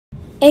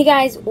Hey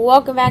guys,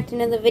 welcome back to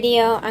another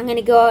video. I'm going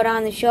to go out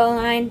on the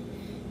shoreline,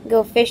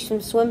 go fish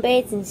some swim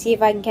baits, and see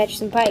if I can catch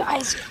some pike.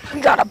 Guys, we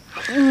got a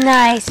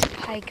nice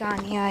pike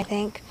on here, I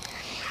think,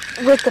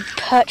 with the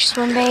perch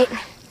swim bait.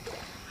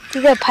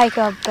 Either a pike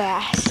or a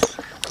bass.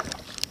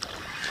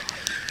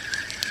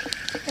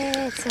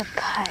 It's a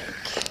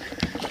pike.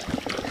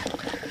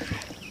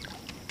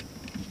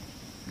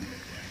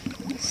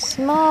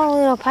 Small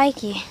little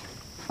pikey.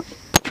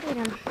 Look at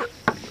him.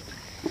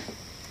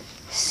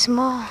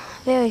 Small.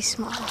 Very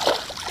small.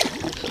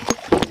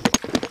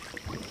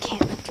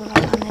 Can't lift him up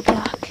on the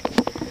dock.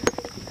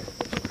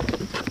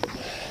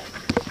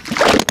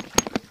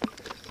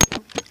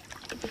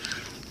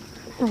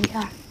 There we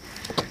go.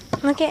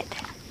 Look at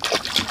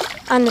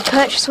on the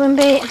perch swim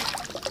bait.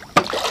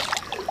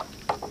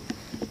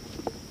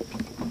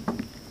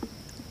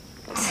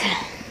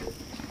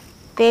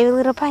 Baby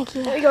little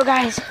pikey. There we go,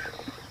 guys.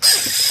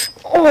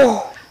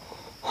 Oh,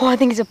 I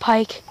think it's a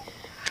pike.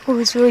 Oh,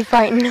 it's really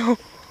fighting now.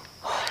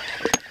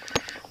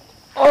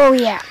 Oh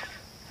yeah.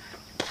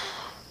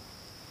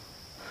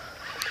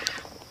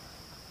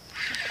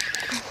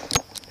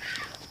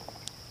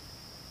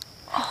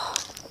 Oh.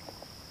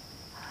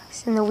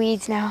 It's in the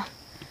weeds now.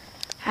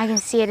 I can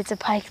see it. It's a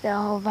pike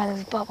though, over by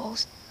those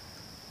bubbles.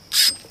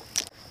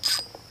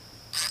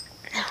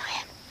 Oh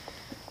man.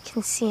 You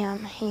can see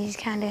him. He's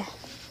kind of...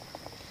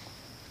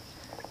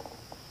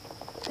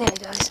 There he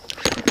goes.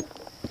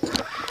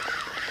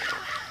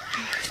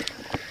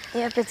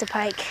 Yep, it's a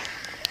pike.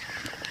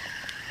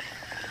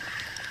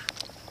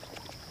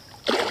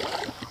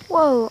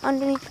 Whoa,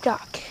 underneath the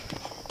dock.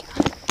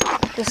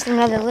 Just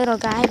another little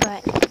guy,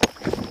 but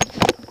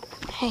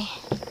hey,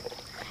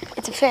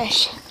 it's a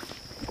fish.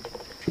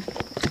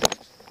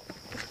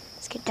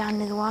 Let's get down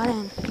to the water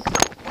and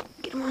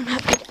get him on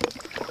hook.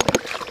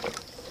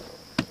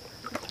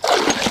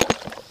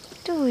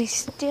 Dude, he's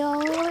still a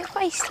little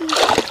feisty.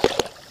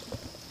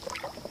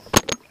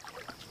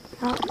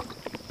 Oh,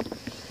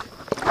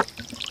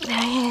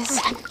 there he is.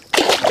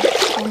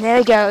 And there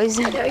he goes.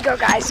 There we go,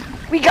 guys.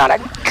 We got a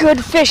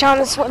good fish on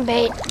the swim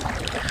bait.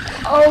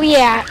 Oh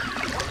yeah.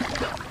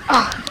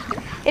 Oh,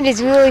 it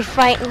is really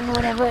fighting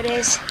whatever it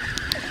is.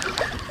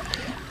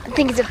 I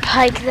think it's a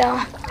pike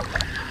though.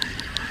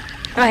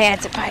 Oh yeah,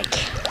 it's a pike.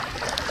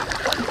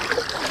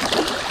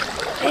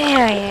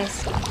 There he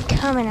is.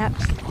 Coming up.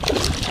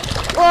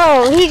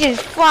 Whoa, he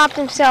just flopped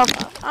himself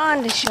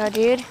on the shore,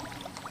 dude.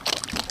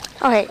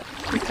 Okay,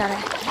 he's gotta...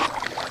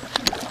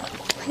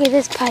 Look at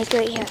this pike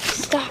right here.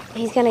 Stop.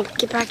 He's gonna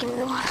get back into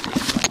the water.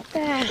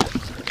 There.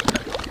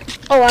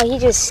 Oh wow, he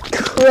just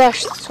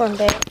crushed the swim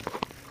bait.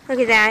 Look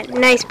at that.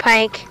 Nice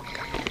pike.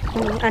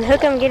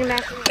 Unhook him, get him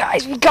back.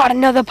 Guys, we got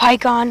another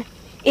pike on.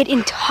 It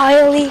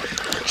entirely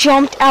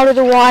jumped out of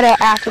the water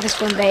after the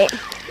swim bait.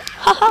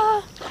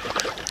 Haha.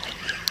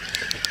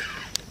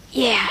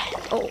 Yeah.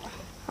 Oh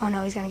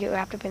no, he's gonna get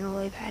wrapped up in the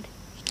lily pad.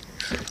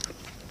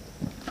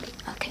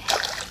 Okay.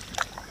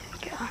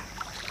 There we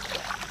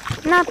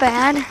go. Not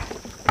bad.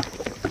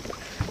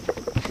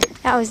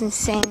 That was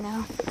insane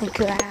though, the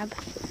grab.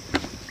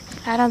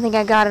 I don't think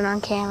I got it on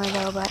camera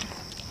though, but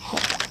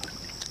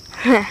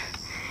hey.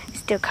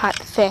 Still caught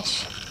the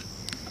fish.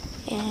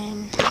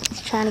 And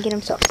he's trying to get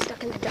himself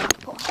stuck in the dock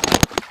pole.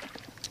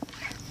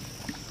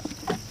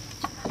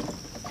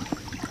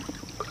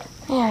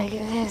 There we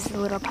go, there's the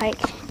little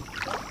pike.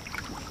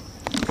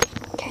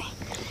 Okay,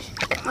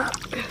 come on.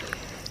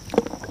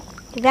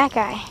 Look at that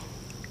guy.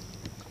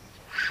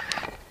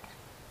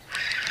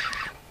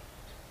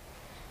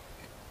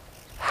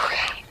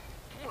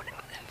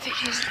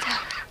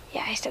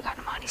 Yeah, I still got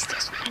him on. He's still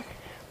swimming.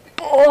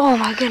 Oh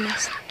my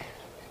goodness.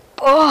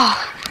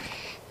 Oh.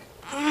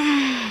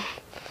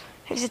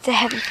 It's just a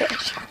heavy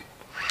fish.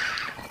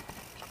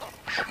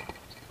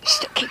 He's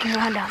still kicking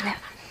around down there.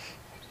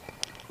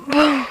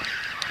 Boom.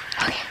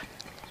 Okay.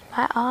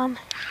 My arm.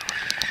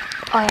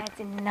 Oh, that's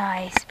a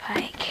nice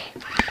pike.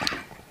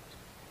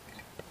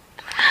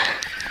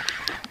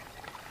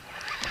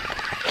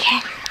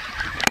 Okay.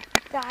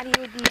 Thought he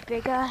would be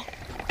bigger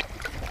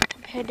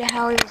compared to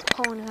how he was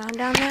pulling around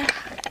down there.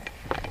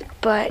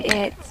 But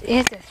it's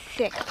a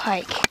thick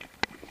pike.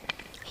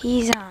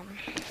 He's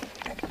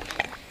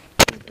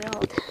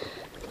built.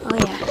 Oh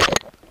yeah.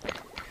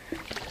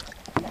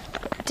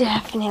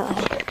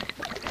 Definitely.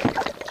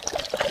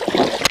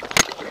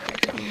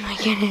 Oh my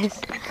goodness.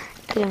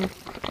 Look at him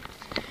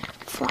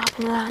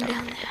flopping around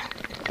down there.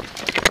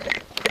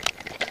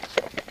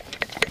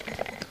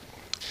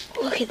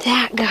 Look at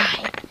that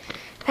guy.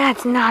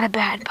 That's not a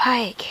bad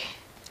pike.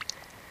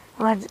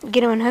 Let's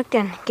get him unhooked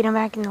and get him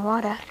back in the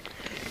water.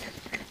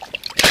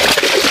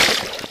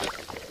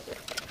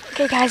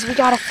 Okay guys, we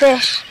got a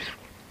fish.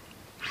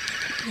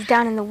 He's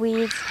down in the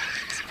weeds.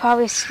 It's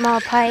probably a small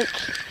pike.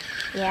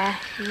 Yeah,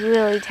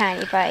 really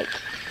tiny pike.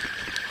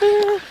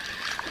 Oh,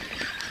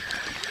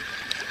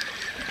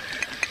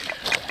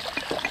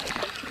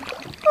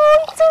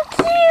 it's so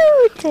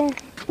cute!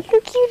 Look how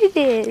cute it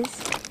is.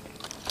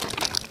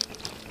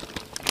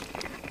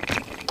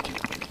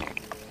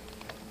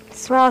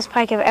 Smallest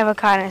pike I've ever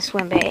caught in a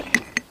swim bait.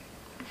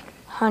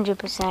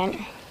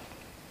 100%.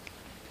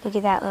 Look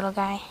at that little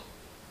guy.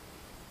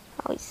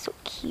 Oh, he's so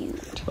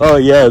cute. Oh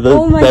yeah,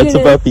 that's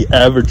about the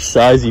average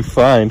size you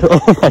find.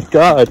 Oh my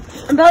god.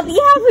 About the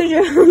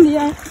average,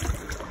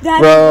 yeah.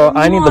 Bro,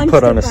 I need to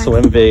put on a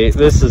swim bait.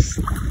 This is...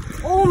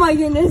 Oh my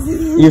goodness.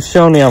 You've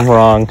shown me I'm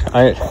wrong.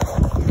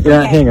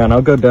 Yeah, hang on,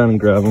 I'll go down and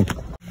grab him.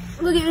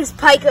 Look at this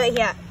pike right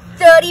here.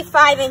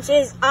 35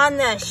 inches on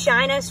the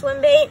Shiner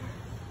swim bait.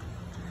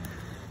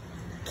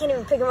 Can't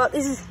even pick him up.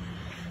 This is...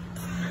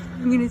 Oh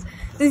my goodness.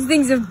 This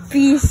thing's a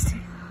beast.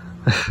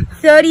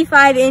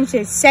 35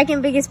 inches.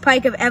 Second biggest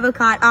pike I've ever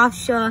caught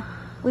offshore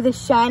with a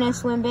Shiner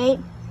swim bait.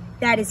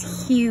 That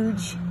is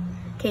huge.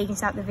 Okay, you can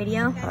stop the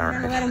video. I'm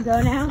gonna let him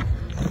go now.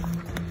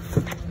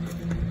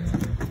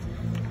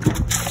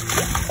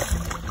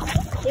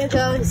 Here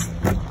goes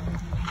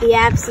the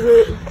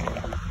absolute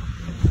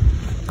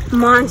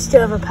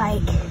monster of a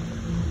pike.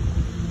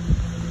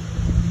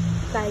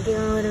 Gotta give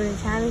him a little bit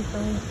of time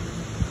before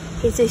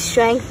he gets his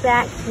strength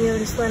back to be able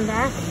to swim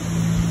back.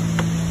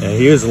 Yeah,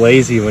 he was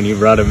lazy when you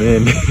brought him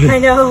in. I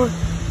know.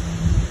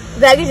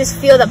 But I could just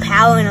feel the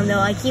power in him though.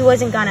 Like he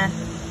wasn't gonna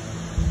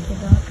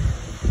give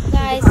up.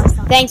 Guys,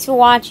 thanks for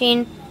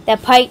watching. The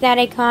pike that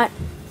I caught,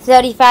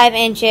 35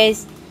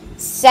 inches.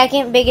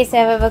 Second biggest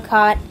I've ever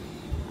caught.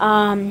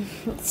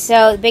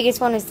 So the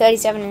biggest one was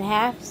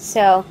 37.5.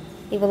 So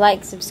leave a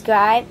like,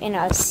 subscribe, and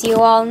I'll see you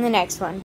all in the next one.